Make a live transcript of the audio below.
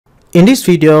In this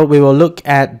video, we will look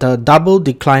at the double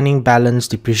declining balance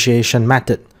depreciation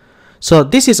method. So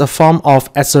this is a form of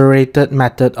accelerated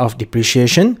method of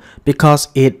depreciation because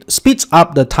it speeds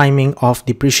up the timing of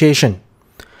depreciation.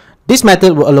 This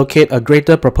method will allocate a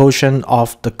greater proportion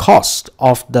of the cost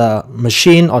of the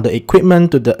machine or the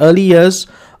equipment to the early years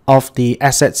of the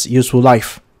asset's useful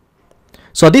life.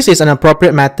 So this is an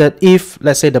appropriate method if,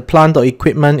 let's say, the plant or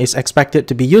equipment is expected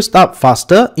to be used up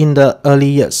faster in the early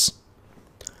years.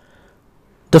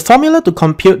 The formula to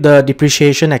compute the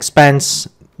depreciation expense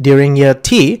during year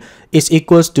T is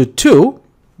equals to 2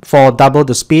 for double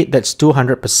the speed, that's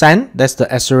 200%, that's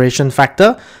the acceleration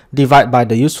factor, divided by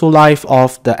the useful life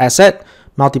of the asset,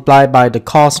 multiplied by the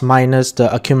cost minus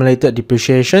the accumulated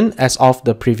depreciation as of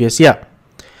the previous year.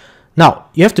 Now,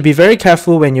 you have to be very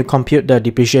careful when you compute the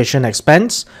depreciation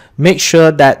expense. Make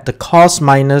sure that the cost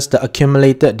minus the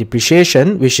accumulated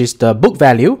depreciation, which is the book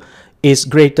value, is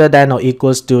greater than or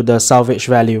equals to the salvage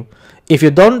value. If you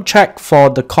don't check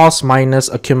for the cost minus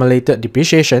accumulated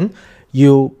depreciation,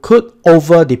 you could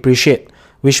over depreciate,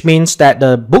 which means that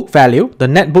the book value, the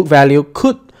net book value,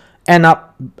 could end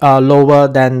up lower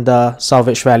than the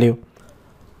salvage value.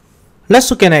 Let's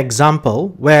look at an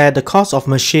example where the cost of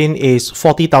machine is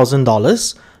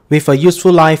 $40,000 with a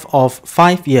useful life of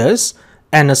 5 years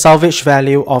and a salvage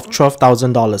value of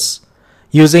 $12,000.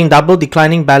 Using double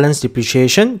declining balance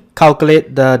depreciation,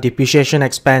 calculate the depreciation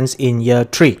expense in year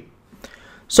 3.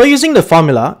 So using the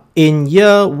formula, in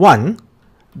year 1,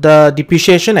 the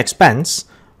depreciation expense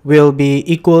will be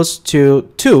equals to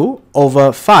 2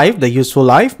 over 5, the useful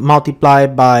life,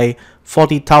 multiplied by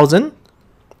 40,000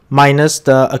 minus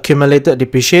the accumulated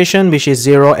depreciation, which is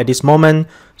 0 at this moment.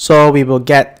 So we will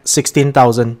get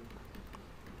 16,000.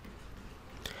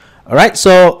 Alright,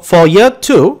 so for year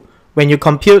 2, when you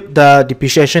compute the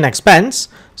depreciation expense,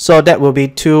 so that will be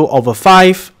 2 over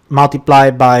 5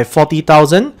 multiplied by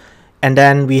 40,000, and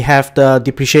then we have the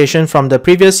depreciation from the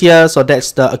previous year, so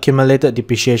that's the accumulated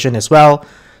depreciation as well.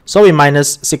 So we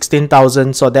minus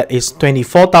 16,000, so that is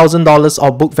 $24,000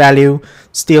 of book value,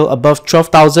 still above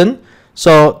 12,000.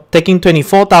 So taking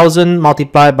 24,000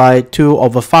 multiplied by 2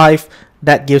 over 5,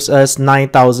 that gives us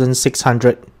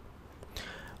 9,600.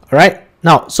 Alright.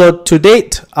 Now, so to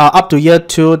date, up to year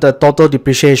 2, the total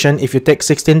depreciation, if you take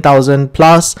 16,000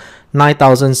 plus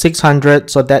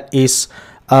 9,600, so that is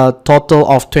a total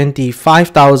of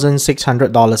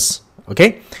 $25,600.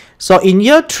 Okay, so in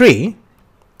year 3,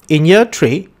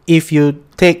 if you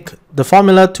take the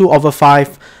formula 2 over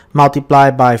 5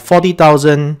 multiplied by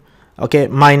 40,000, okay,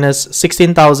 minus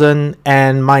 16,000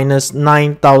 and minus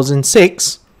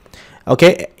 9,006.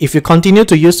 Okay, if you continue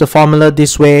to use the formula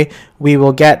this way, we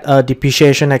will get a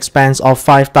depreciation expense of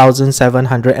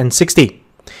 5,760.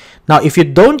 Now, if you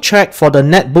don't check for the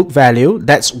net book value,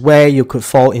 that's where you could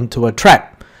fall into a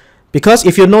trap. Because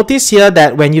if you notice here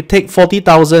that when you take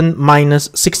 40,000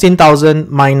 minus 16,000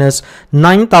 minus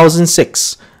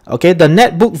 9,006, okay, the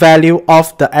net book value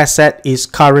of the asset is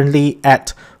currently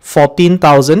at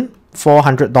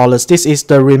 $14,400. This is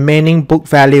the remaining book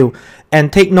value,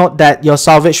 and take note that your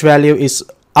salvage value is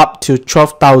up to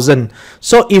 12,000.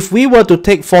 So if we were to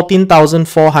take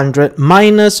 14,400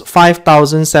 minus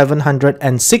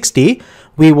 5,760,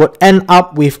 we would end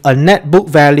up with a net book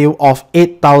value of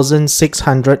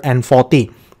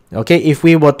 8,640. Okay, if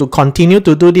we were to continue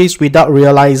to do this without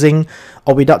realizing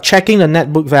or without checking the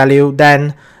net book value,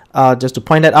 then just to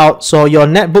point that out, so your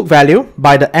net book value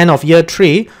by the end of year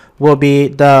 3 will be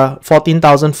the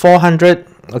 14,400,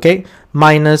 okay,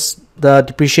 minus the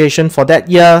depreciation for that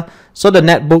year. So the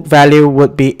net book value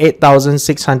would be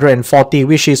 8,640,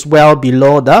 which is well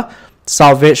below the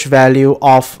salvage value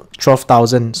of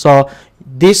 12,000. So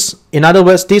this, in other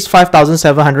words, this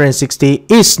 5,760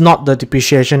 is not the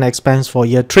depreciation expense for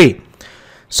year 3.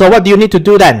 So what do you need to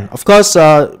do then? Of course,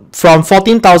 from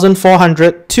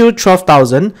 14,400 to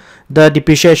 12,000, the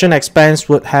depreciation expense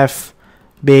would have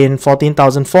been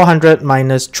 14,400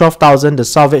 minus 12,000, the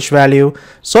salvage value.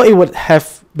 So it would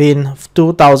have been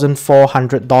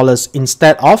 $2,400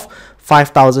 instead of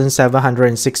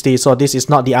 5,760. So this is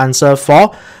not the answer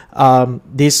for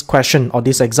this question or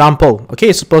this example. Okay,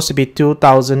 it's supposed to be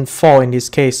 2,004 in this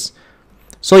case.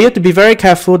 So you have to be very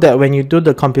careful that when you do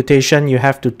the computation, you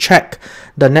have to check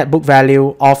the net book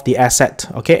value of the asset,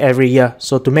 okay, every year.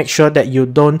 So to make sure that you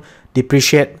don't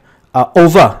depreciate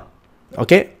over,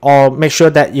 okay, or make sure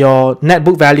that your net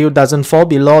book value doesn't fall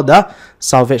below the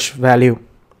salvage value.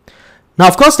 Now,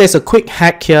 of course, there's a quick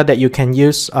hack here that you can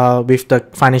use with the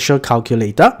financial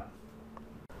calculator.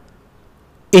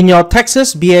 In your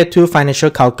Texas BA2 financial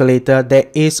calculator, there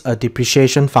is a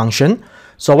depreciation function.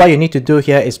 So what you need to do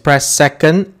here is press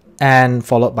second and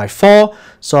followed by 4.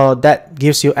 So that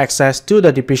gives you access to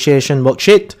the depreciation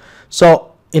worksheet.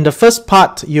 So in the first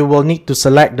part, you will need to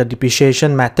select the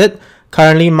depreciation method.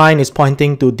 Currently, mine is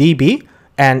pointing to dB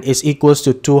and is equals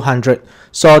to 200.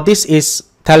 So this is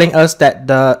telling us that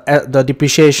the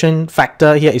depreciation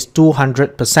factor here is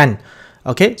 200%.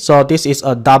 Okay, so this is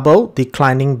a double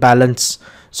declining balance.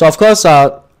 So of course,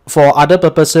 for other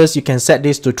purposes, you can set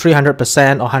this to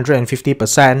 300% or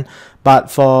 150%.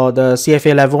 But for the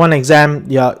CFA Level 1 exam,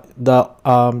 yeah,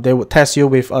 they would test you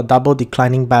with a double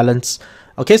declining balance.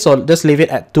 Okay, so just leave it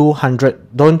at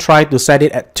 200. Don't try to set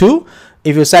it at 2.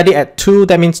 If you set it at 2,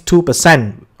 that means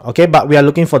 2%. Okay, but we are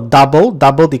looking for double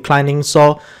declining,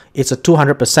 so it's a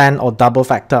 200% or double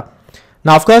factor.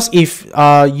 Now, of course, if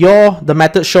the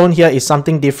method shown here is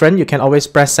something different, you can always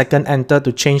press second enter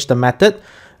to change the method,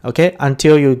 okay,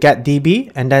 until you get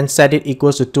dB and then set it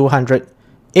equals to 200.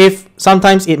 If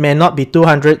sometimes it may not be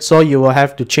 200, so you will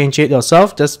have to change it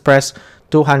yourself. Just press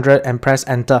 200 and press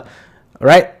enter. All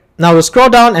right. Now we'll scroll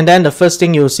down, and then the first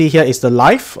thing you'll see here is the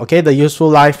life, okay, the useful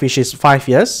life, which is 5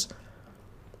 years.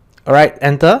 All right,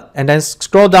 enter, and then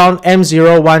scroll down.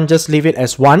 M01, just leave it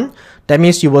as 1. That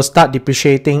means you will start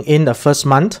depreciating in the first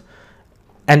month.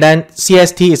 And then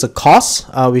CST is a cost,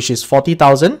 which is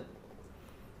 40,000.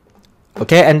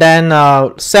 Okay, and then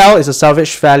sell is a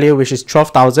salvage value, which is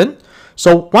 12,000.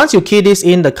 So once you key this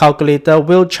in, the calculator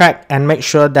will check and make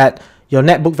sure that your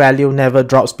net book value never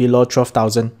drops below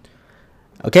 12,000.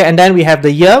 Okay, and then we have the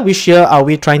year. Which year are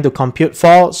we trying to compute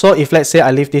for? So if let's say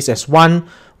I leave this as 1,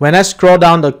 when I scroll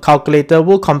down, the calculator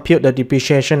will compute the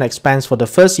depreciation expense for the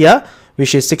first year,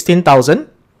 which is 16,000.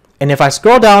 And if I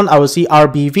scroll down, I will see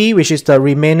RBV, which is the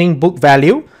remaining book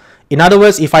value. In other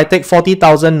words, if I take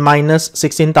 40,000 minus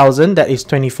 16,000, that is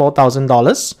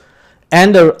 $24,000.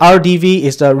 And the RDV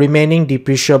is the remaining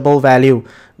depreciable value.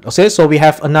 Okay, so we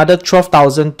have another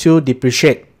 12,000 to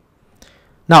depreciate.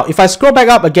 Now, if I scroll back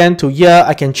up again to year,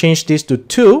 I can change this to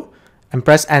 2 and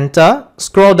press enter.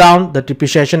 Scroll down, the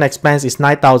depreciation expense is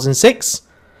 9,006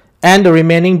 and the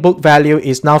remaining book value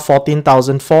is now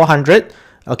 14,400,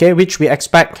 okay, which we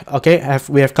expect, okay,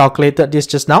 we have calculated this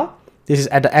just now. This is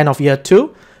at the end of year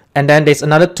 2, and then there's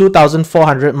another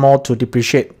 2,400 more to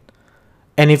depreciate.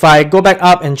 And if I go back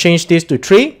up and change this to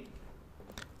 3,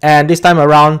 and this time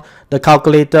around, the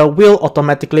calculator will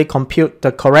automatically compute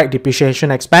the correct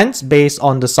depreciation expense based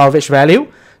on the salvage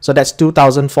value. So that's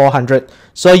 2,400.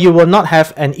 So you will not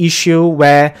have an issue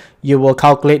where you will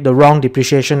calculate the wrong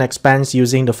depreciation expense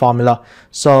using the formula.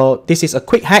 So this is a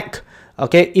quick hack.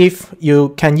 Okay, if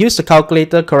you can use the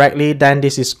calculator correctly, then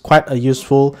this is quite a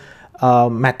useful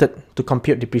method to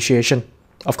compute depreciation.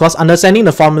 Of course, understanding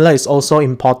the formula is also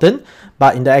important,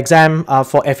 but in the exam,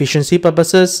 for efficiency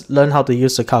purposes, learn how to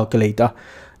use the calculator.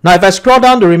 Now, if I scroll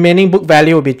down, the remaining book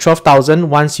value will be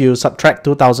 12,000 once you subtract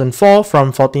 2,004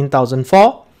 from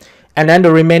 14,004, and then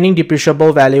the remaining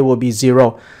depreciable value will be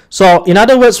 0. So, in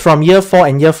other words, from year 4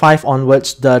 and year 5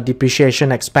 onwards, the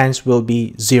depreciation expense will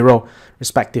be 0,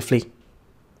 respectively.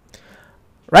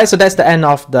 Right, so that's the end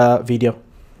of the video.